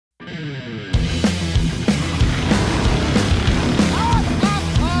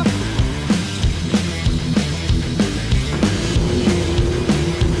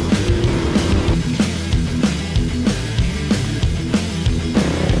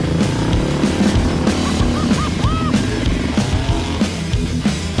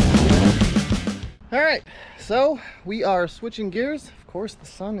So we are switching gears. Of course, the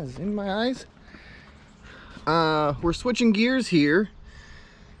sun is in my eyes. We're switching gears here.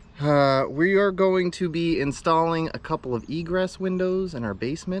 We are going to be installing a couple of egress windows in our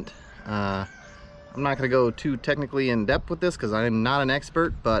basement. I'm not going to go too technically in depth with this because I'm not an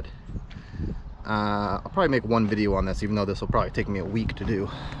expert, but I'll probably make one video on this, even though this will probably take me a week to do.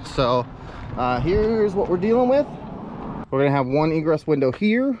 So here's what we're dealing with. We're gonna have one egress window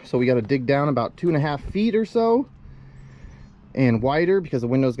here, so we got to dig down about 2.5 feet or so, and wider because the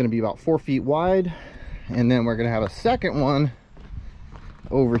window is going to be about 4 feet wide. And then we're gonna have a second one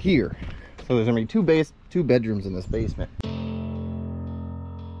over here. So there's gonna be two bedrooms in this basement.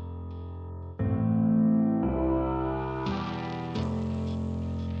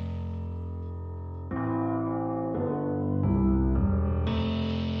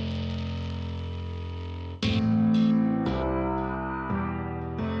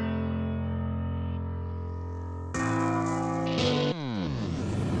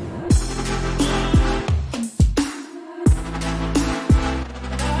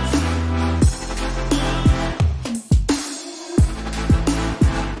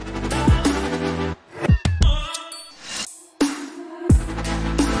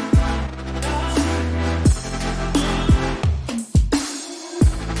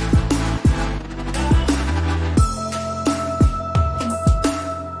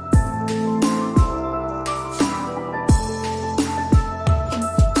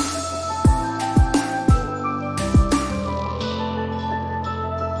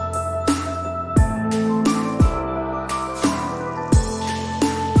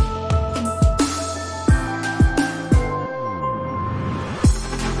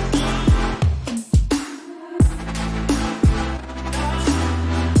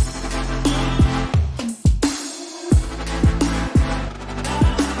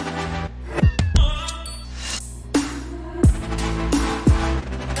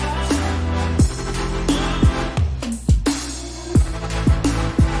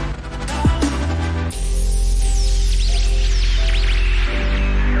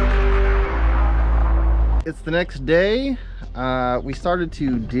 It's the next day. We started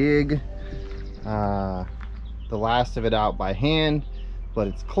to dig the last of it out by hand, but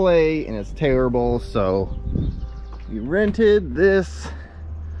it's clay and it's terrible, so we rented this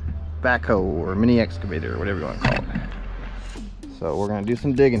backhoe or mini excavator, whatever you want to call it. So we're gonna do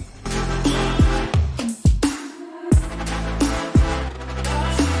some digging.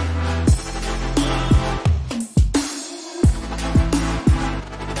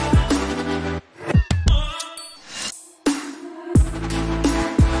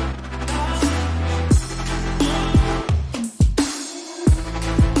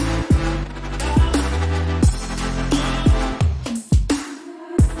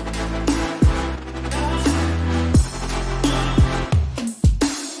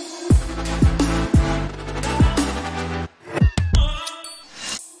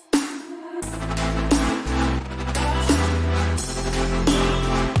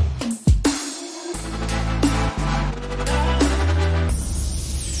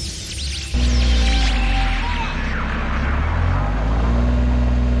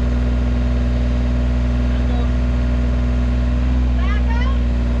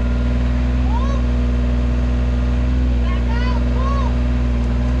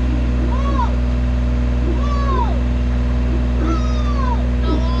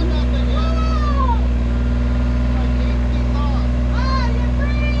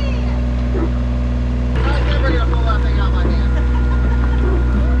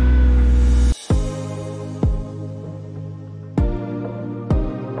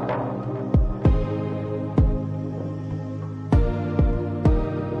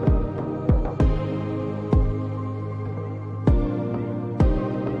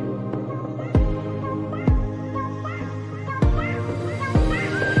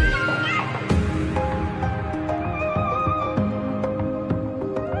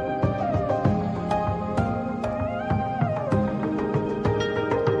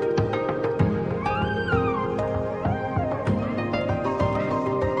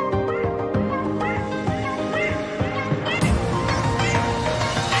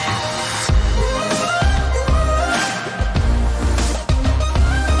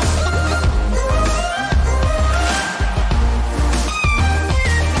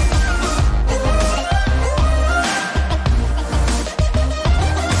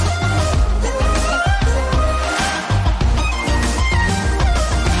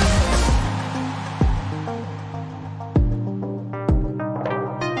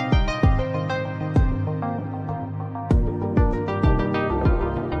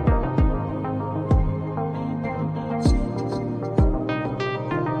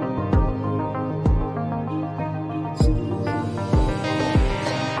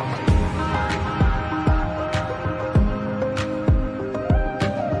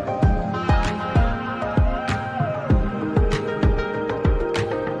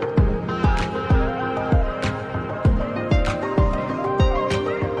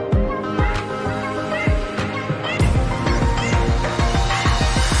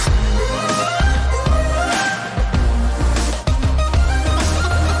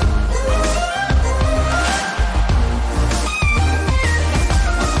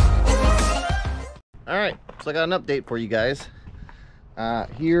 Alright, so I got an update for you guys.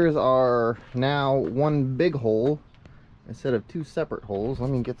 Here's our now one big hole instead of two separate holes. Let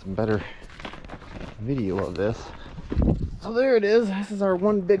me get some better video of this. So there it is. This is our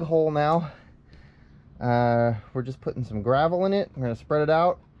one big hole now. We're just putting some gravel in it. We're going to spread it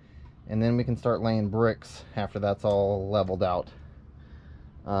out, and then we can start laying bricks after that's all leveled out.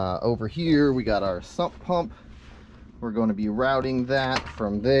 Over here we got our sump pump. We're going to be routing that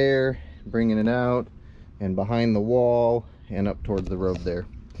from there, bringing it out and behind the wall and up towards the road there.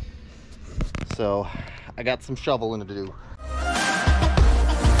 So I got some shoveling to do.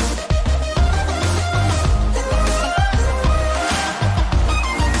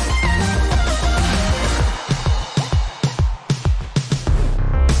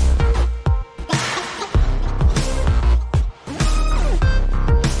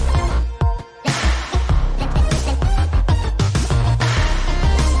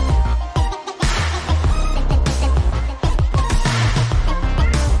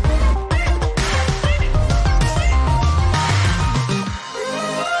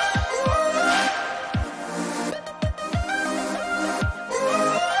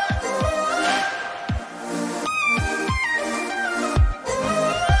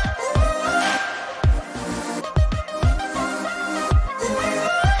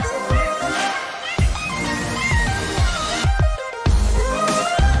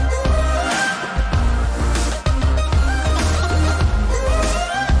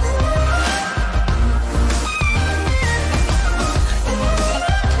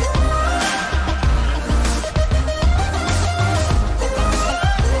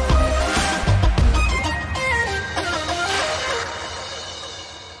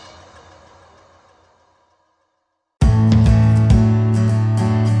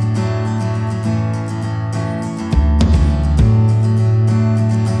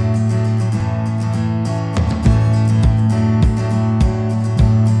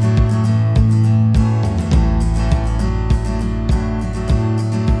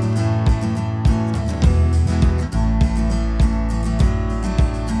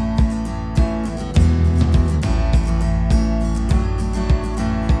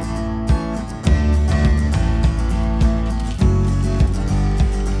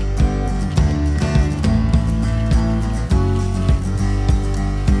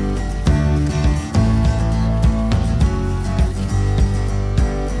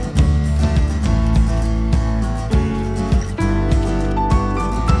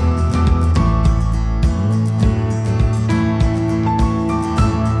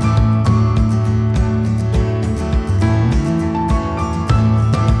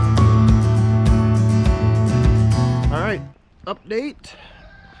 Update.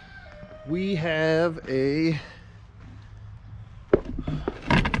 We have a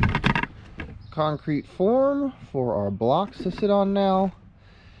concrete form for our blocks to sit on now,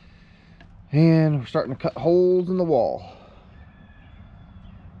 and we're starting to cut holes in the wall.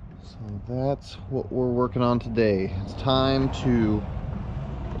 So that's what we're working on today. It's time to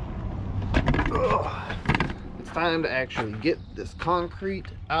actually get this concrete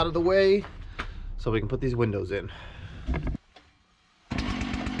out of the way so we can put these windows in.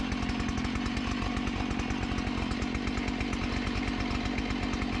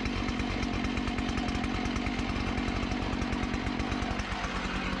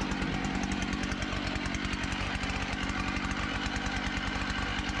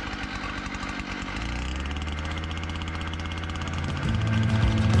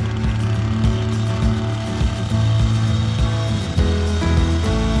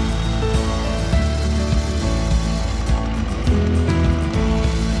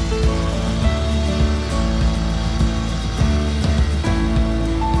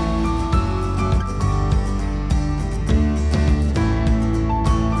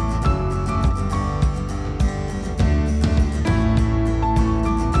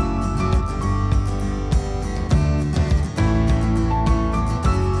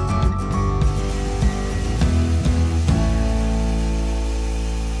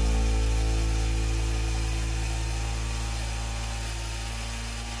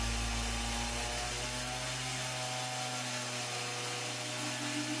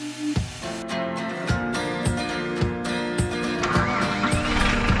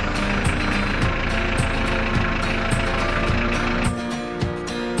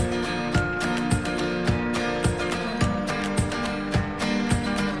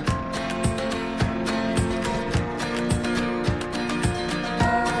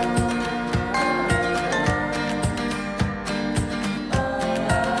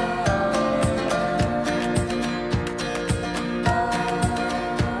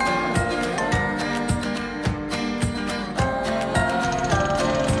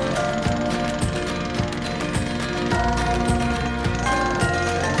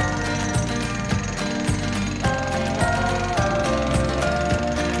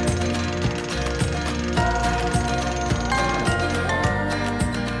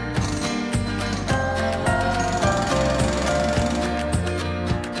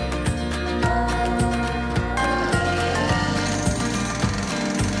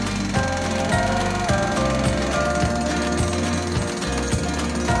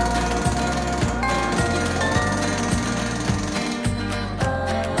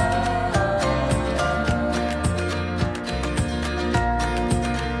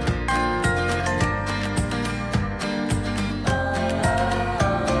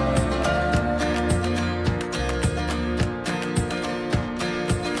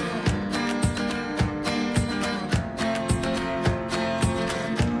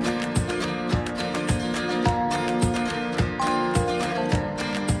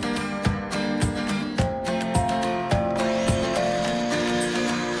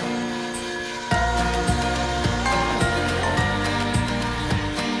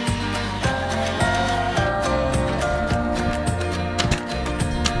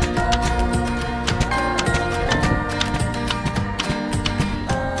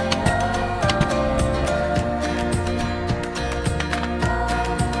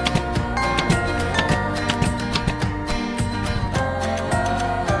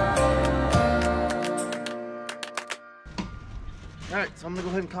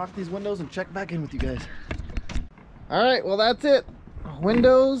 caulk these windows and check back in with you guys. All right, well that's it.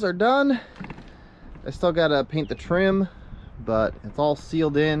 Windows are done. I still gotta paint the trim, but it's all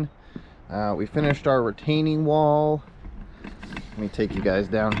sealed in. We finished our retaining wall. Let me take you guys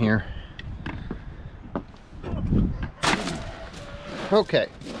down here. Okay,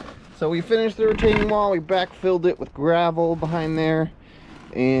 so we finished the retaining wall. We backfilled it with gravel behind there,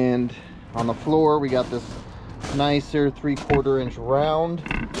 and on the floor we got this nicer 3/4 inch round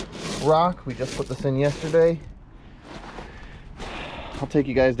rock. We just put this in yesterday. I'll take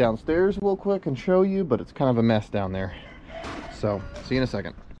you guys downstairs real quick and show you, but it's kind of a mess down there. So see you in a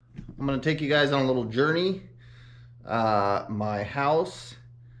second. I'm gonna take you guys on a little journey. My house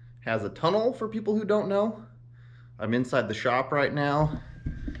has a tunnel, for people who don't know. I'm inside the shop right now.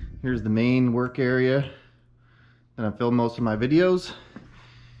 Here's the main work area that I film most of my videos.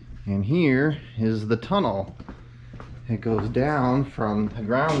 And here is the tunnel. It goes down from the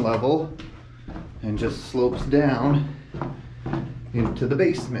ground level and just slopes down into the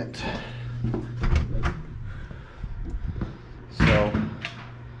basement. So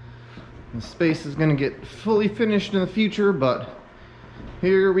the space is gonna get fully finished in the future, but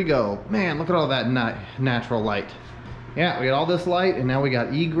here we go. Man, look at all that natural light. Yeah, we got all this light, and now we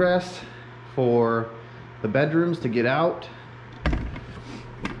got egress for the bedrooms to get out.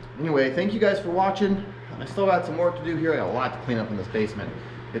 Anyway, thank you guys for watching. I still got some work to do here. I got a lot to clean up in this basement.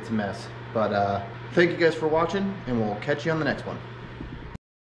 It's a mess. But thank you guys for watching, and we'll catch you on the next one.